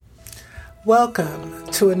Welcome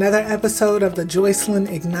to another episode of the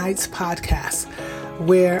Joycelyn Ignites podcast,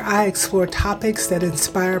 where I explore topics that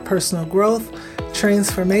inspire personal growth,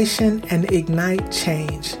 transformation, and ignite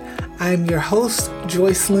change. I'm your host,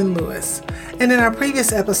 Joycelyn Lewis. And in our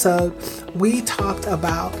previous episode, we talked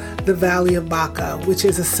about the Valley of Baca, which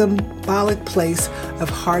is a symbolic place of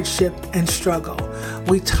hardship and struggle.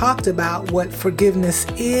 We talked about what forgiveness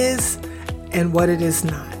is and what it is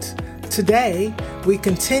not. Today, we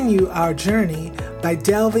continue our journey by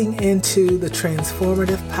delving into the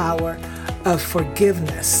transformative power of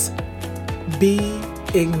forgiveness. Be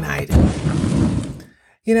ignited.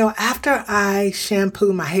 After I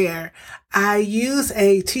shampoo my hair, I use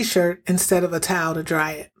a t-shirt instead of a towel to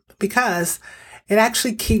dry it because it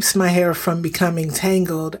actually keeps my hair from becoming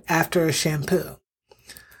tangled after a shampoo.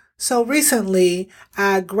 So recently,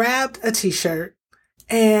 I grabbed a t-shirt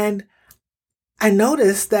and I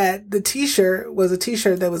noticed that the t-shirt was a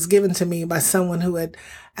t-shirt that was given to me by someone who had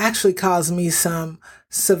actually caused me some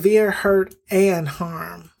severe hurt and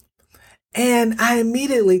harm. And I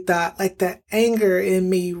immediately thought, that anger in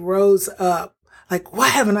me rose up. Why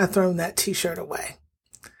haven't I thrown that t-shirt away?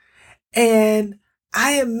 And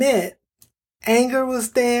I admit, anger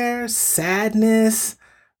was there, sadness,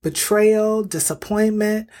 betrayal,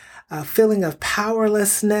 disappointment, a feeling of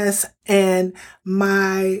powerlessness, and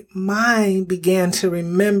my mind began to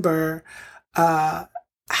remember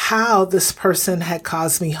how this person had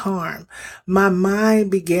caused me harm. My mind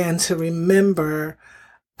began to remember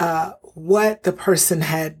what the person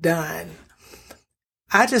had done.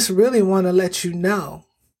 I just really want to let you know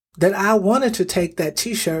that I wanted to take that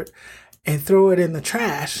t-shirt and throw it in the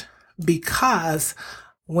trash, because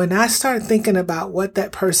when I started thinking about what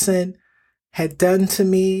that person had done to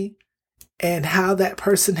me and how that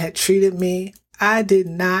person had treated me, I did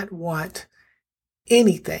not want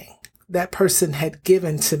anything that person had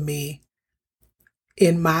given to me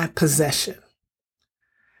in my possession.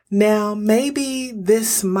 Now, maybe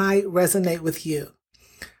this might resonate with you.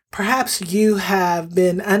 Perhaps you have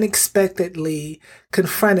been unexpectedly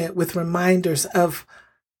confronted with reminders of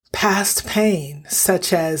past pain,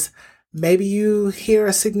 such as maybe you hear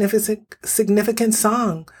a significant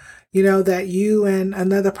song that you and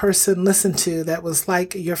another person listened to that was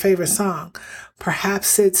like your favorite song.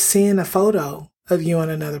 Perhaps it's seeing a photo of you and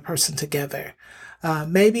another person together.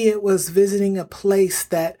 Maybe it was visiting a place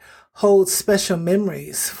that holds special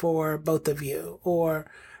memories for both of you, or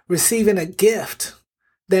receiving a gift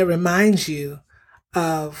that reminds you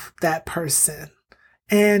of that person.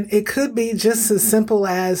 And it could be just as simple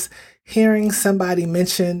as hearing somebody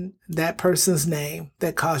mention that person's name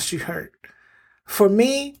that caused you hurt. For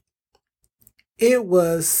me, it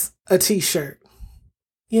was a t-shirt.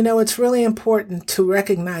 It's really important to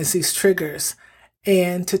recognize these triggers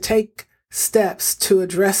and to take steps to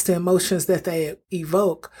address the emotions that they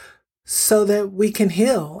evoke so that we can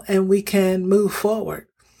heal and we can move forward.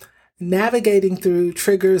 Navigating through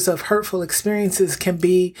triggers of hurtful experiences can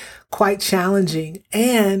be quite challenging,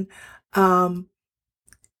 and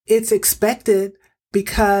it's expected,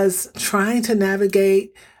 because trying to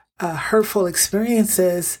navigate hurtful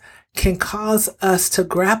experiences can cause us to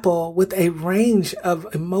grapple with a range of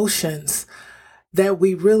emotions that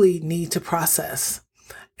we really need to process.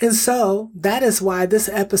 And so that is why this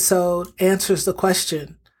episode answers the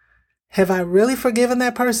question, have I really forgiven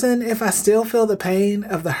that person if I still feel the pain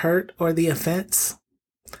of the hurt or the offense?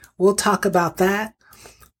 We'll talk about that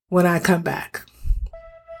when I come back.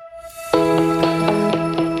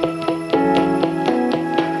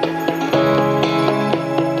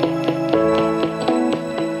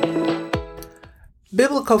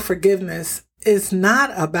 Biblical forgiveness is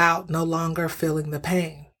not about no longer feeling the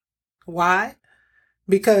pain. Why?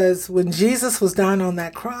 Because when Jesus was down on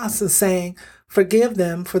that cross and saying, "Forgive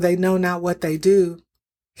them, for they know not what they do,"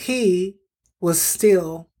 he was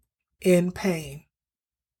still in pain.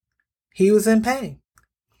 He was in pain.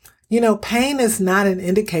 Pain is not an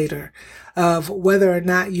indicator of whether or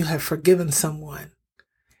not you have forgiven someone.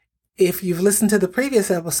 If you've listened to the previous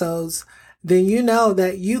episodes, then you know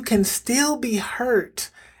that you can still be hurt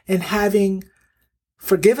in having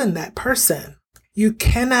forgiven that person. You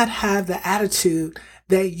cannot have the attitude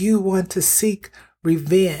that you want to seek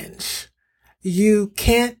revenge. You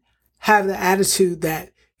can't have the attitude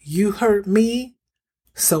that you hurt me,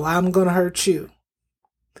 so I'm going to hurt you.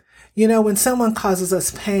 When someone causes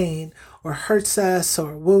us pain or hurts us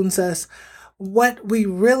or wounds us, what we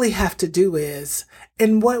really have to do is,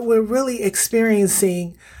 and what we're really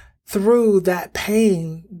experiencing through that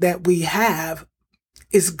pain that we have,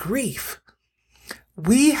 is grief.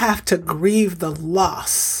 We have to grieve the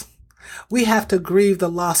loss. We have to grieve the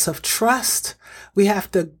loss of trust. We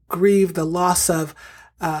have to grieve the loss of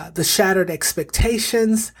the shattered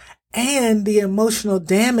expectations and the emotional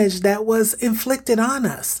damage that was inflicted on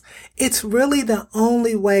us. It's really the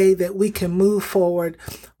only way that we can move forward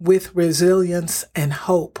with resilience and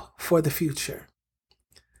hope for the future.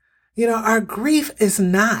 Our grief is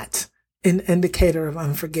not an indicator of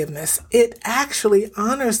unforgiveness. It actually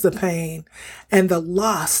honors the pain and the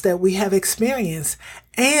loss that we have experienced,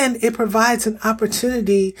 and it provides an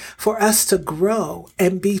opportunity for us to grow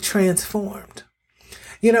and be transformed.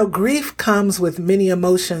 Grief comes with many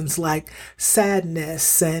emotions like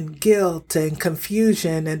sadness and guilt and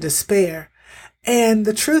confusion and despair. And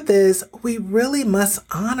the truth is, we really must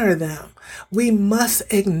honor them. We must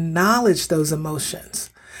acknowledge those emotions.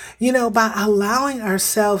 By allowing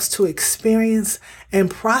ourselves to experience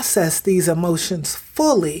and process these emotions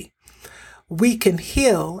fully, we can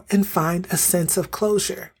heal and find a sense of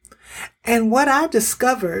closure. And what I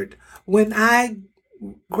discovered when I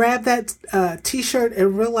grabbed that t-shirt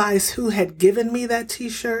and realized who had given me that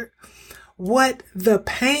t-shirt, what the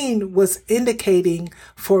pain was indicating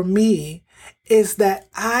for me is that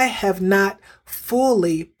I have not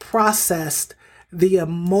fully processed the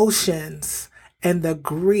emotions and the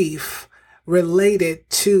grief related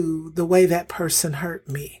to the way that person hurt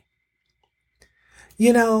me.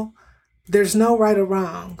 There's no right or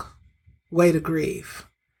wrong way to grieve.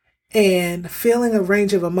 And feeling a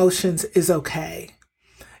range of emotions is okay.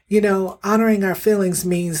 Honoring our feelings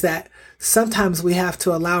means that sometimes we have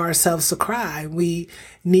to allow ourselves to cry. We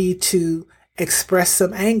need to express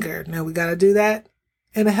some anger. Now, we got to do that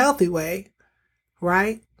in a healthy way,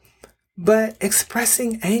 right? But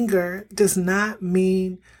expressing anger does not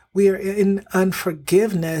mean we are in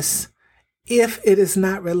unforgiveness if it is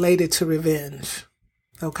not related to revenge,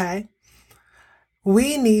 okay?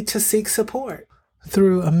 We need to seek support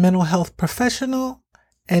through a mental health professional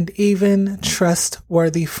and even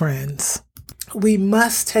trustworthy friends. We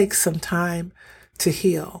must take some time to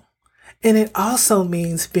heal. And it also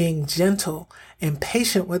means being gentle and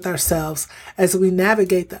patient with ourselves as we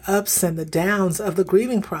navigate the ups and the downs of the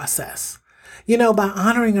grieving process. By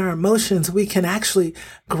honoring our emotions, we can actually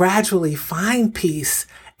gradually find peace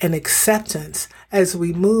and acceptance as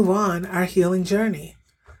we move on our healing journey.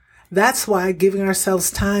 That's why giving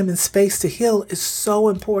ourselves time and space to heal is so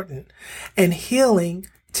important. And healing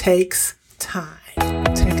takes time.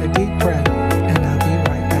 Take a deep breath and I'll be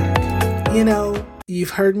right back.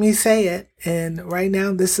 You've heard me say it, and right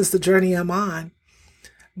now this is the journey I'm on.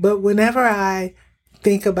 But whenever I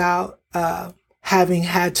think about having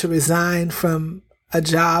had to resign from a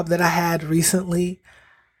job that I had recently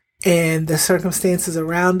and the circumstances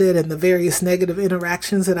around it and the various negative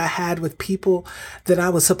interactions that I had with people that I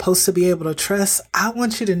was supposed to be able to trust, I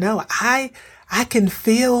want you to know I can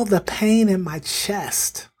feel the pain in my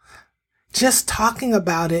chest. Just talking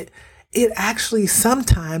about it, it actually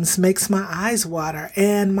sometimes makes my eyes water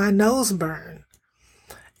and my nose burn.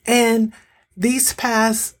 And these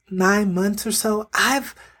past 9 months or so,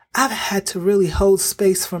 I've had to really hold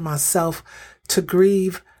space for myself to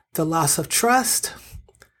grieve the loss of trust,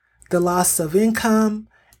 the loss of income,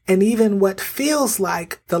 and even what feels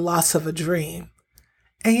like the loss of a dream.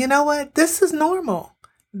 And you know what? This is normal.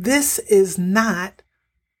 This is not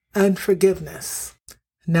unforgiveness.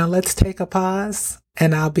 Now let's take a pause,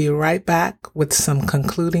 and I'll be right back with some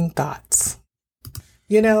concluding thoughts.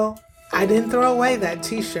 I didn't throw away that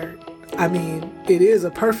t-shirt. It is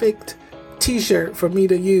a perfect t-shirt for me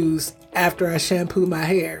to use after I shampoo my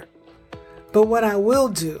hair. But what I will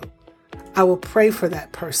do, I will pray for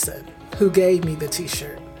that person who gave me the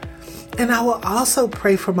t-shirt. And I will also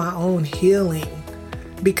pray for my own healing.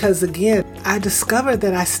 Because again, I discovered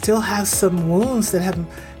that I still have some wounds that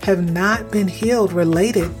have not been healed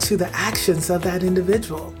related to the actions of that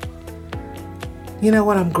individual.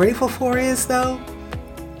 What I'm grateful for is, though,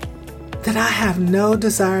 that I have no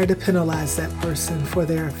desire to penalize that person for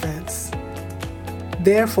their offense.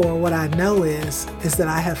 Therefore, what I know is that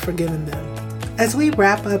I have forgiven them. As we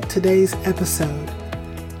wrap up today's episode,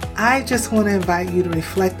 I just want to invite you to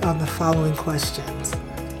reflect on the following questions.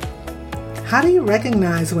 How do you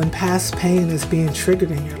recognize when past pain is being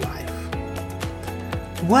triggered in your life?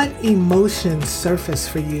 What emotions surface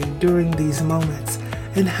for you during these moments,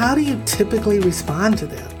 and how do you typically respond to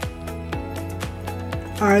them?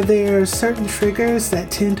 Are there certain triggers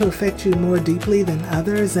that tend to affect you more deeply than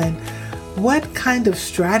others, and what kind of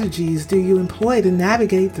strategies do you employ to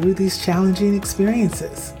navigate through these challenging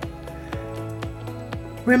experiences?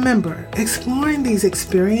 Remember, exploring these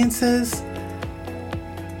experiences,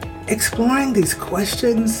 exploring these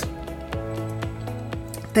questions,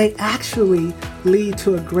 they actually lead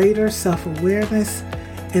to a greater self-awareness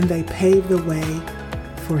and they pave the way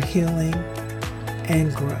for healing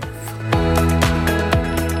and growth.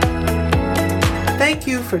 Thank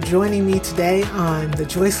you for joining me today on the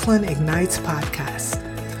Joycelyn Ignites podcast.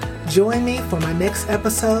 Join me for my next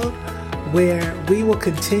episode where we will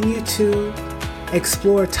continue to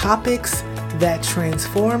explore topics that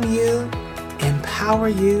transform you, empower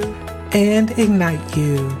you, and ignite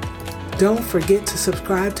you. Don't forget to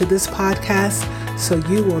subscribe to this podcast so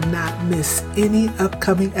you will not miss any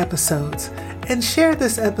upcoming episodes, and share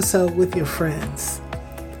this episode with your friends.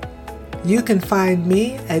 You can find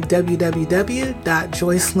me at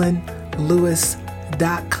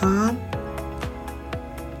www.joycelynlewis.com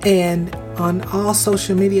and on all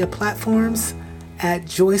social media platforms at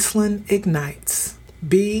Joycelyn Ignites.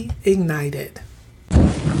 Be ignited.